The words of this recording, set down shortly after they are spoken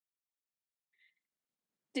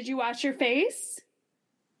Did you wash your face?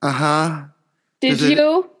 Uh-huh. Did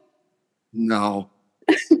you? No.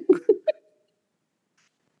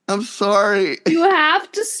 I'm sorry. You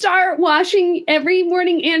have to start washing every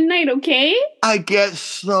morning and night, okay? I get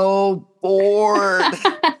so bored.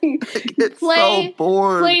 I get so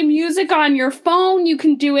bored. Play music on your phone. You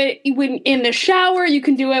can do it when in the shower. You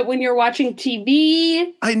can do it when you're watching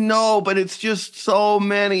TV. I know, but it's just so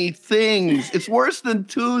many things. It's worse than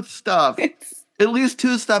tooth stuff. At least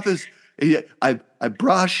tooth stuff is, I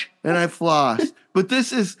brush and I floss. But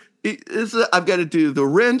this is, I've got to do the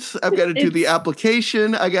rinse. I've got to do the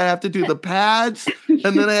application. I have to do the pads.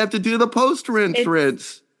 And then I have to do the post-rinse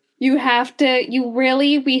rinse. We have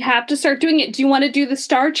to start doing it. Do you want to do the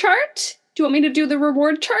star chart? Do you want me to do the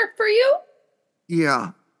reward chart for you?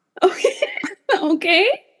 Yeah. Okay. Okay.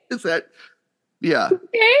 Is that, yeah.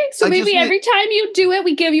 Okay. So maybe every time you do it,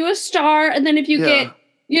 we give you a star. And then if you get,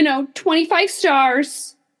 25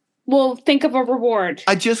 stars, we'll think of a reward.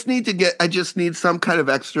 I just need some kind of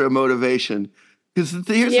extra motivation. Because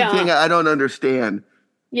here's the thing I don't understand.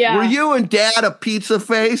 Yeah. Were you and Dad a pizza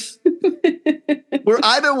face? were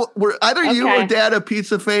either you or Dad a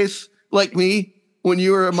pizza face like me when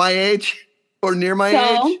you were my age or near my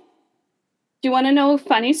age? Do you want to know a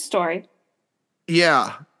funny story?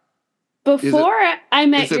 Yeah. Before I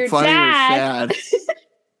met your dad, or sad?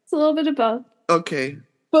 It's a little bit of both. Okay.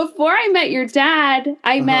 Before I met your dad,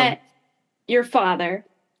 I met your father.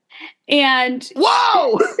 And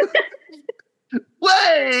whoa!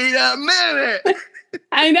 Wait a minute.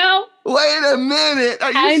 I know. Wait a minute.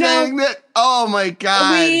 Are you saying that? Oh my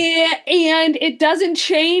God. And it doesn't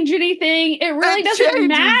change anything. It really doesn't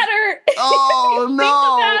matter. Oh no. Think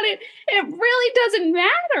about it. It really doesn't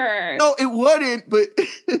matter. No, it wouldn't, but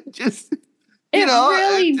it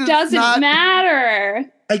really doesn't matter.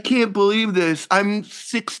 I can't believe this. I'm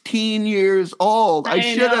 16 years old. I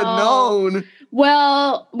should have known.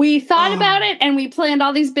 Well, we thought about it and we planned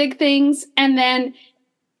all these big things, and then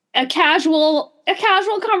a casual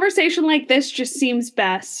conversation like this just seems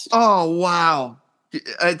best. Oh, wow.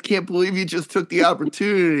 I can't believe you just took the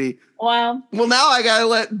opportunity. Wow. Well, now I got to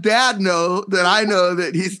let Dad know that I know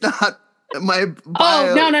that he's not my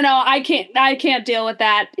bio. Oh, no. I can't deal with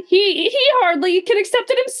that. He hardly can accept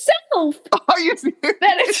it himself. Are you serious?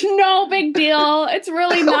 That it's no big deal. It's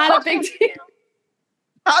really not a big deal.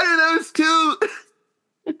 How do those two?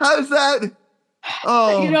 How's that?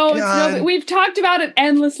 Oh, God. We've talked about it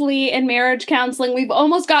endlessly in marriage counseling. We've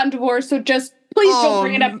almost gotten divorced, so just please don't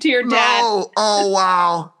bring it up to your dad. Oh,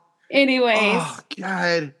 wow. Anyways. Oh,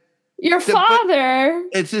 God. Your father.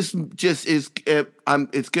 It's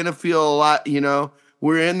it's going to feel a lot,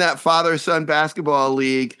 we're in that father-son basketball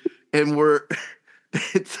league, and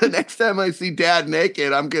it's the next time I see Dad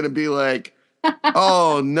naked, I'm going to be like,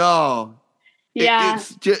 oh, no. Yeah.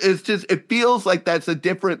 It feels like that's a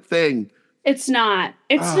different thing. It's not.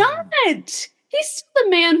 It's not. He's still the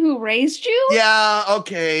man who raised you. Yeah,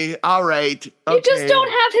 okay. All right. Okay. You just don't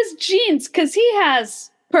have his genes because he has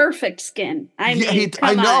perfect skin. I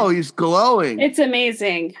know. He's glowing. It's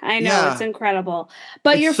amazing. I know. It's incredible.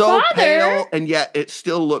 But your father... pale, and yet it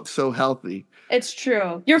still looks so healthy. It's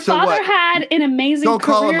true. Your father had an amazing career, Don't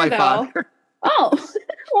call him my father. Oh.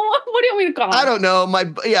 Well, what do you want me to call him? I don't know. My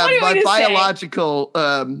biological...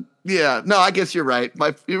 no, I guess you're right.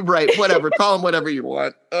 You're right. Whatever. Call him whatever you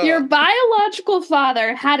want. Your biological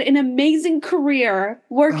father had an amazing career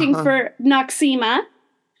working for Noxema,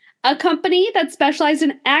 a company that specialized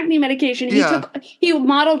in acne medication. He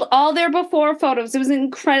modeled all their before photos. It was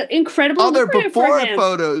incredible. All their before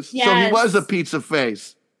photos. Yes. So he was a pizza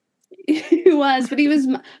face. He was, but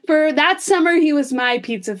for that summer, he was my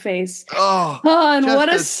pizza face. Oh, and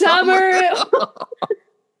what a summer.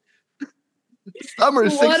 Summer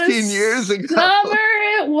 16 years ago. Summer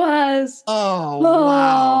it was. Oh,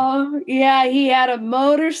 wow. Yeah, he had a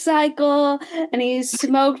motorcycle and he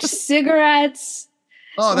smoked cigarettes.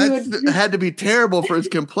 Oh, that had to be terrible for his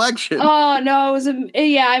complexion. Oh, no, it was,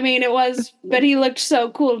 it was, but he looked so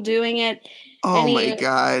cool doing it. Oh, my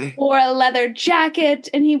God. Wore a leather jacket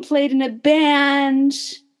and he played in a band.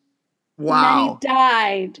 Wow. And then he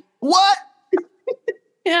died. What?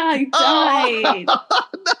 Yeah, he died.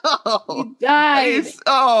 No. He died.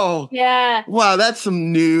 Yeah. Wow, that's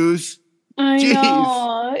some news. I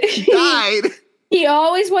know. He died. He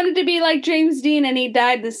always wanted to be like James Dean, and he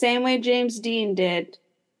died the same way James Dean did.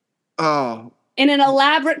 Oh. In an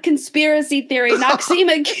elaborate conspiracy theory,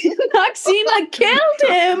 Noxema killed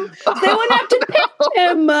him. They wouldn't have to pay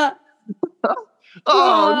him.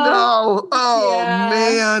 Oh, no. Oh,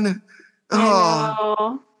 man.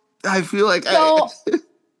 Oh. I feel like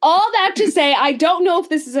all that to say, I don't know if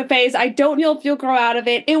this is a phase. I don't know if you'll grow out of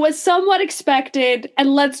it. It was somewhat expected,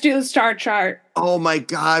 and let's do the star chart. Oh my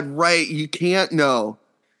God, right. You can't know.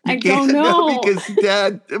 I don't know. Because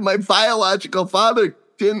Dad, my biological father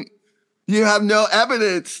didn't, you have no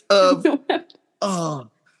evidence of, oh.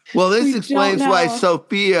 Well, this explains why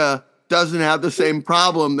Sophia doesn't have the same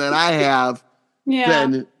problem that I have. Yeah.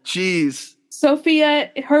 Then, geez.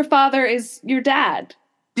 Sophia, her father is your dad.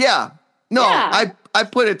 Yeah. No, yeah. I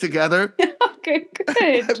put it together. Okay,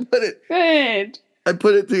 good. Good. I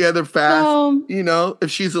put it together fast. You know,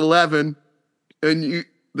 if she's 11 and you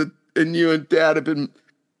and Dad have been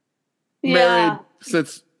married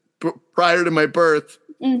since prior to my birth,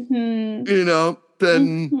 you know,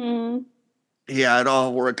 then yeah, it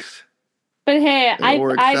all works. But hey, I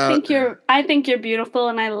think you're beautiful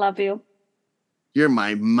and I love you. You're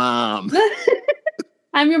my mom.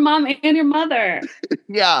 I'm your mom and your mother.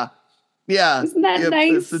 Yeah. Yeah. Isn't that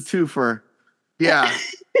nice? It's a twofer. Yeah.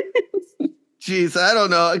 Jeez, I don't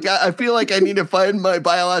know. I feel like I need to find my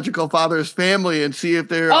biological father's family and see if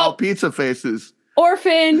they're all pizza faces.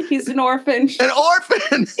 Orphan. He's an orphan. An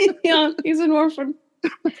orphan? Yeah, he's an orphan.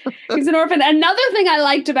 He's an orphan. Another thing I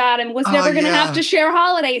liked about him was never going to have to share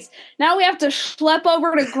holidays. Now we have to schlep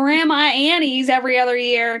over to Grandma Annie's every other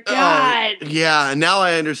year. God. Yeah, now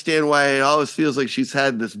I understand why it always feels like she's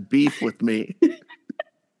had this beef with me.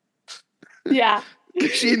 Yeah.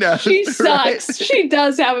 She knows. She sucks. Right? She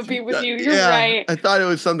does have a beef with you. You're right. I thought it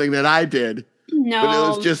was something that I did. No. But it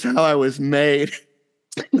was just how I was made.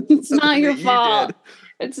 It's not your fault.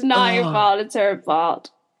 It's not your fault. It's her fault.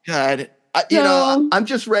 God. You know, I'm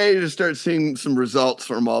just ready to start seeing some results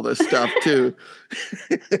from all this stuff, too.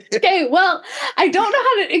 Okay, well, I don't know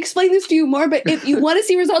how to explain this to you more, but if you want to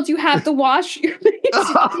see results, you have to wash your face.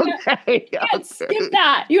 Okay. Skip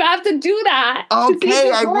that. You have to do that.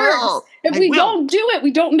 Okay, I will. If we don't do it,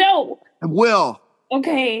 we don't know. I will.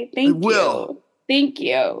 Okay, thank you. Thank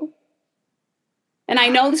you. And I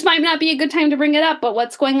know this might not be a good time to bring it up, but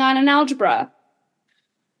what's going on in algebra?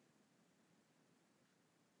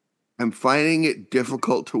 I'm finding it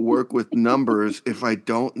difficult to work with numbers if I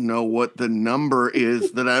don't know what the number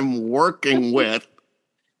is that I'm working with.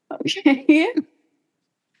 Okay.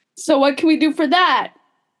 So what can we do for that?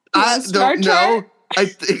 I don't know. I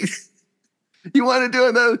think you want to do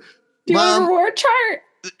it though. Do you want a reward chart?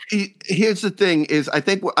 Here's the thing: is I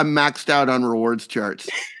think I'm maxed out on rewards charts.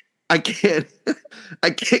 I can't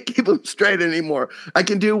keep them straight anymore. I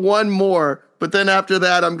can do one more, but then after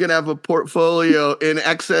that, I'm going to have a portfolio in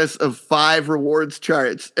excess of 5 rewards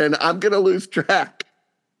charts, and I'm going to lose track.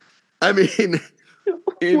 I mean,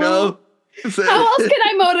 you know. So, how else can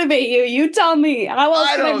I motivate you? You tell me. How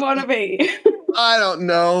else can I motivate you? I don't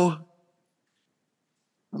know.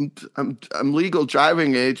 I'm legal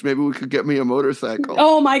driving age. Maybe we could get me a motorcycle.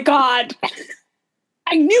 Oh my God.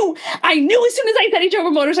 I knew as soon as I said he drove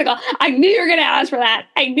a motorcycle, I knew you were going to ask for that.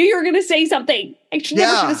 I knew you were going to say something. I never should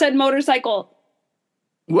have said motorcycle.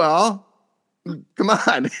 Well, come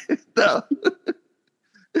on. No.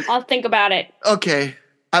 I'll think about it. Okay.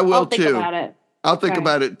 I will too. Think about it. I'll think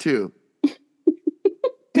about it too.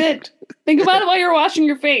 Good. Think about it while you're washing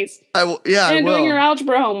your face. I will. Yeah, and doing your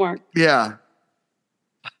algebra homework. Yeah.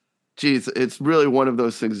 Jeez, it's really one of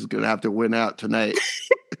those things that's going to have to win out tonight.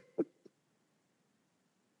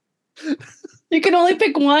 You can only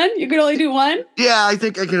pick one? You can only do one? Yeah, I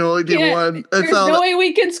think I can only do one. There's no way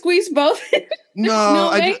we can squeeze both? No,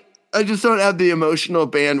 I just don't have the emotional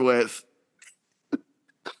bandwidth.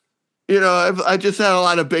 You know, I just had a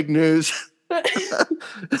lot of big news. I'm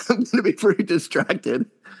going to be pretty distracted.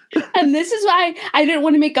 And this is why I didn't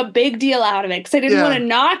want to make a big deal out of it, because I didn't want to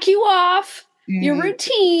knock you off your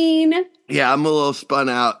routine. Yeah, I'm a little spun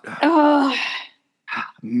out. Oh.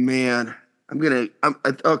 Man.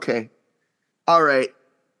 Okay. All right.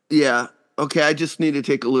 Yeah. Okay. I just need to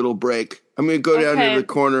take a little break. I'm going to go down to the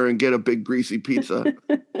corner and get a big greasy pizza.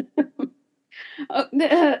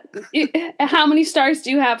 How many stars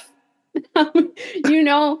do you have? You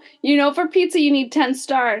know, for pizza, you need 10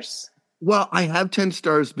 stars. Well, I have 10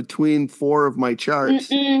 stars between 4 of my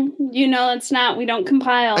charts. You know, it's not. We don't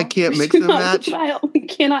compile. I can't mix and match. We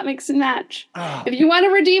cannot mix and match. If you want to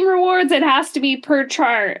redeem rewards, it has to be per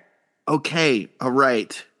chart. Okay. All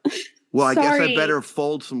right. Well, I guess I better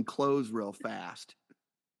fold some clothes real fast.